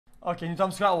Okay, can you tell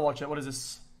me Scott watch it? What is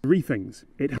this? Three things.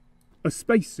 A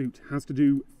spacesuit has to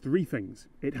do three things.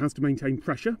 It has to maintain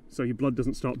pressure, so your blood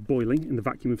doesn't start boiling in the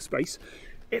vacuum of space.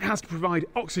 It has to provide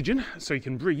oxygen, so you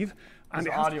can breathe. And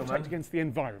it has to protect against the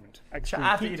environment.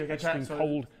 Extreme heat, extreme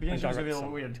cold, and direct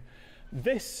sun.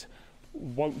 This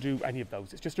won't do any of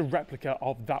those. It's just a replica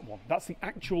of that one. That's the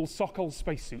actual xQcOW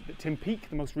spacesuit that Tim Peake,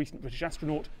 the most recent British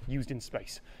astronaut, used in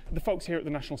space. The folks here at the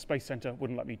National Space Centre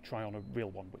wouldn't let me try on a real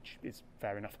one, which is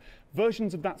fair enough.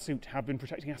 Versions of that suit have been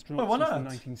protecting astronauts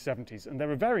since the 1970s, and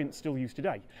there are variants still used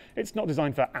today. It's not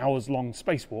designed for hours-long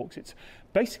spacewalks. It's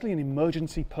basically an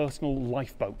emergency personal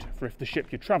lifeboat for if the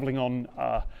ship you're travelling on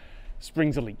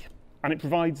springs a leak. And it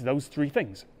provides those three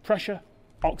things: pressure,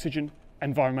 oxygen,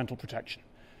 environmental protection.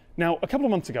 Now, a couple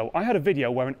of months ago, I had a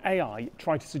video where an AI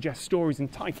tried to suggest stories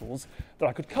and titles that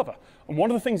I could cover. And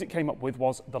one of the things it came up with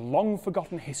was the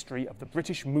long-forgotten history of the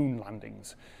British moon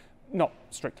landings. Not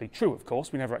strictly true, of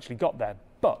course, we never actually got there,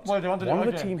 but one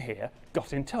of the team here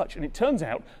got in touch, and it turns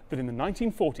out that in the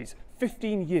 1940s,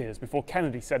 15 years before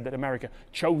Kennedy said that America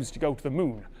chose to go to the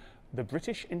moon, the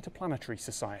British Interplanetary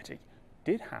Society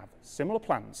did have similar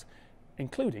plans,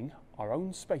 including our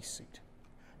own spacesuit.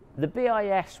 The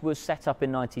BIS was set up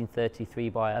in 1933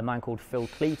 by a man called Phil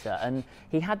Cleater, and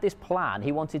he had this plan.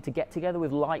 He wanted to get together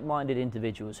with like-minded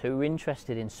individuals who were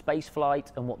interested in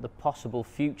spaceflight and what the possible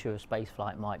future of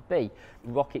spaceflight might be.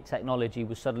 Rocket technology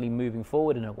was suddenly moving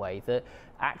forward in a way that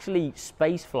actually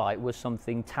spaceflight was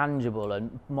something tangible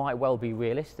and might well be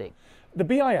realistic. The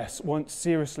BIS weren't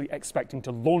seriously expecting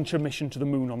to launch a mission to the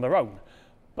moon on their own,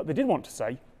 but they did want to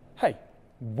say, hey,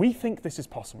 we think this is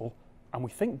possible and we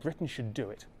think Britain should do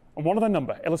it. And one of their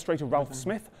number, illustrator Ralph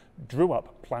Smith, drew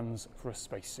up plans for a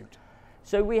spacesuit.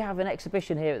 So we have an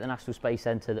exhibition here at the National Space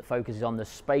Centre that focuses on the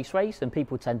space race, and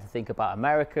people tend to think about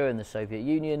America and the Soviet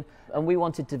Union, and we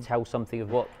wanted to tell something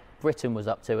of what Britain was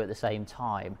up to at the same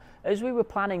time. As we were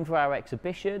planning for our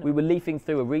exhibition, we were leafing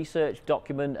through a research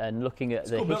document and looking at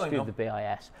the history of the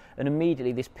BIS, and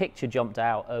immediately this picture jumped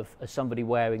out of somebody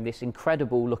wearing this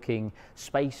incredible looking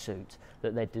spacesuit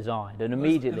that they'd designed, and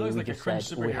immediately we just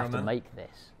said, we have to make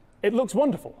this. It looks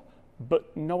wonderful,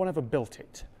 but no one ever built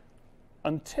it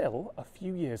until a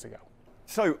few years ago.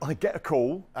 So I get a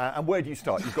call, and where do you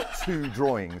start? You've got two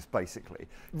drawings, basically.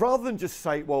 Rather than just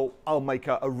say, well, I'll make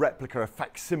a replica, a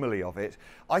facsimile of it,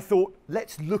 I thought,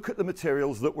 let's look at the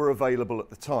materials that were available at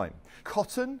the time.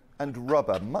 Cotton and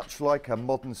rubber, much like a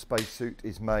modern spacesuit,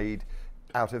 is made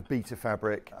out of beta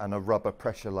fabric and a rubber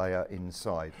pressure layer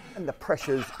inside. And the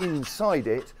pressure's inside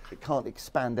it, it can't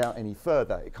expand out any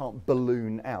further, it can't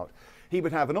balloon out. He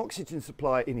would have an oxygen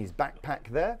supply in his backpack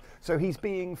there, so he's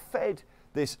being fed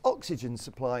this oxygen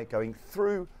supply going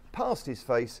through, past his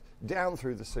face, down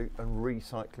through the suit and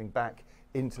recycling back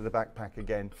into the backpack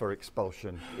again for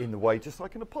expulsion in the way just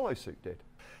like an Apollo suit did.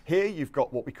 Here you've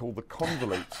got what we call the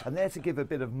convolutes, and they're to give a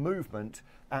bit of movement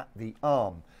at the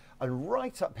arm. And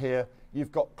right up here,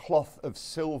 you've got cloth of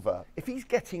silver. If he's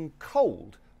getting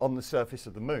cold on the surface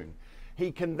of the moon,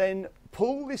 he can then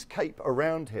pull this cape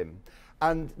around him,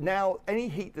 and now any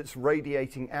heat that's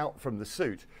radiating out from the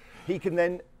suit, he can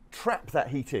then trap that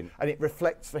heat in, and it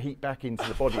reflects the heat back into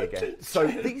the body again. So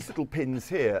these little pins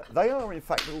here, they are in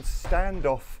fact little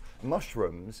standoff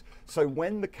mushrooms, so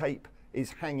when the cape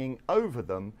is hanging over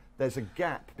them, there's a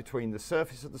gap between the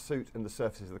surface of the suit and the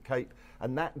surface of the cape,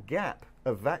 and that gap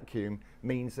of vacuum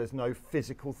means there's no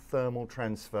physical thermal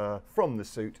transfer from the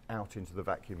suit out into the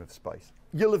vacuum of space.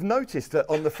 You'll have noticed that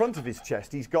on the front of his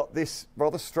chest he's got this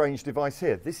rather strange device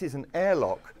here. This is an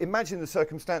airlock. Imagine the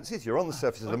circumstances, you're on the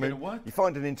surface of the moon, you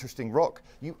find an interesting rock,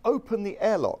 you open the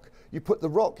airlock, you put the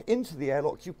rock into the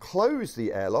airlock, you close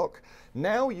the airlock,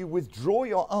 now you withdraw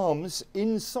your arms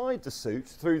inside the suit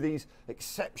through these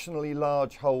exceptionally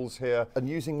large holes here, and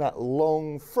using that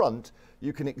long front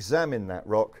you can examine that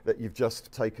rock that you've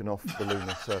just taken off the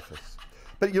lunar surface.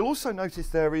 But you'll also notice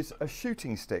there is a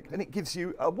shooting stick, and it gives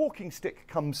you a walking stick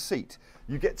come seat.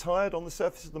 You get tired on the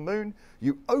surface of the moon,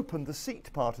 you open the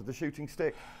seat part of the shooting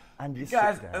stick, and you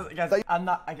sit down. Guys, I'm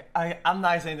not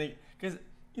saying anything, because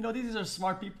you know these are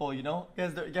smart people. You know,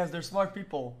 guys, they're smart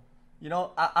people. You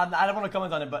know, I don't want to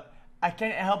comment on it, but I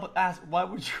can't help but ask, why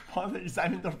would you want to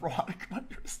examine the rock when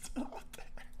you're still out there?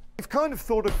 I've kind of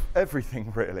thought of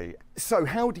everything, really. So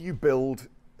how do you build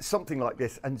something like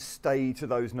this and stay to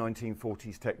those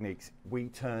 1940s techniques? We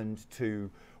turned to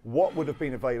what would have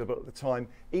been available at the time,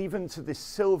 even to this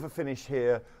silver finish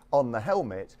here on the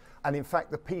helmet. And in fact,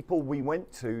 the people we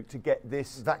went to get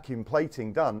this vacuum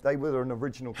plating done, they were an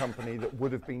original company that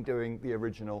would have been doing the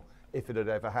original if it had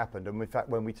ever happened. And in fact,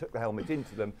 when we took the helmet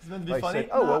into them, Isn't it they funny? said,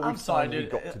 "Oh well, I'm we've sorry, finally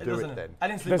dude. got to do it then." I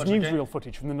didn't sleep There's much, okay? newsreel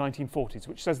footage from the 1940s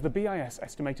which says the BIS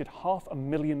estimated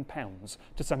 £500,000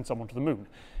 to send someone to the moon.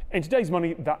 In today's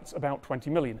money, that's about 20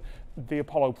 million. The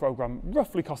Apollo program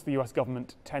roughly cost the US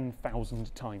government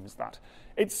 10,000 times that.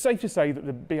 It's safe to say that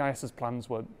the BIS's plans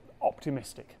were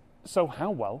optimistic. So how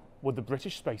well would the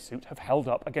British spacesuit have held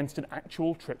up against an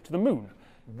actual trip to the moon?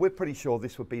 We're pretty sure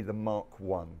this would be the Mark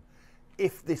I.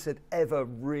 If this had ever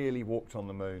really walked on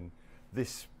the moon,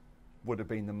 this would have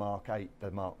been the Mark 8, the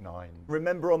Mark 9.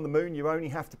 Remember, on the moon, you only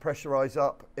have to pressurise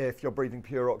up if you're breathing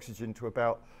pure oxygen to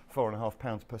about 4.5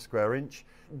 pounds per square inch.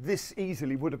 This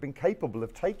easily would have been capable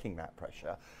of taking that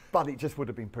pressure, but it just would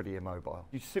have been pretty immobile.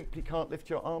 You simply can't lift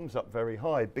your arms up very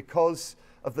high because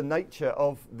of the nature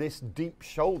of this deep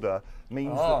shoulder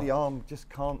means that the arm just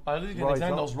can't rise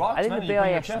up. Those rocks, I think man, the you put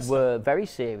your BIS chest were very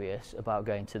serious about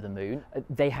going to the moon.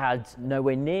 They had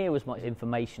nowhere near as much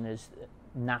information as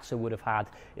NASA would have had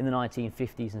in the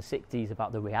 1950s and 60s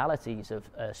about the realities of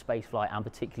spaceflight and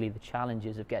particularly the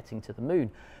challenges of getting to the moon.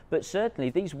 But certainly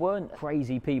these weren't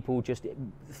crazy people just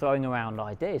throwing around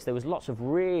ideas. There was lots of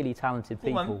really talented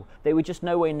people. They were just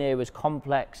nowhere near as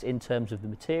complex in terms of the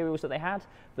materials that they had,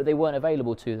 but they weren't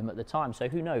available to them at the time. So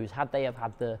who knows, had they have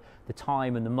had the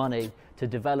time and the money to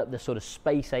develop the sort of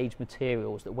space age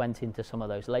materials that went into some of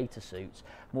those later suits,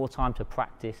 more time to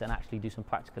practice and actually do some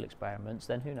practical experiments,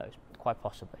 then who knows, quite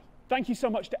possibly. Thank you so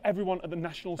much to everyone at the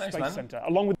National Thanks, Space man. Centre,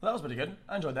 along with That was pretty good.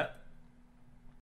 I enjoyed that.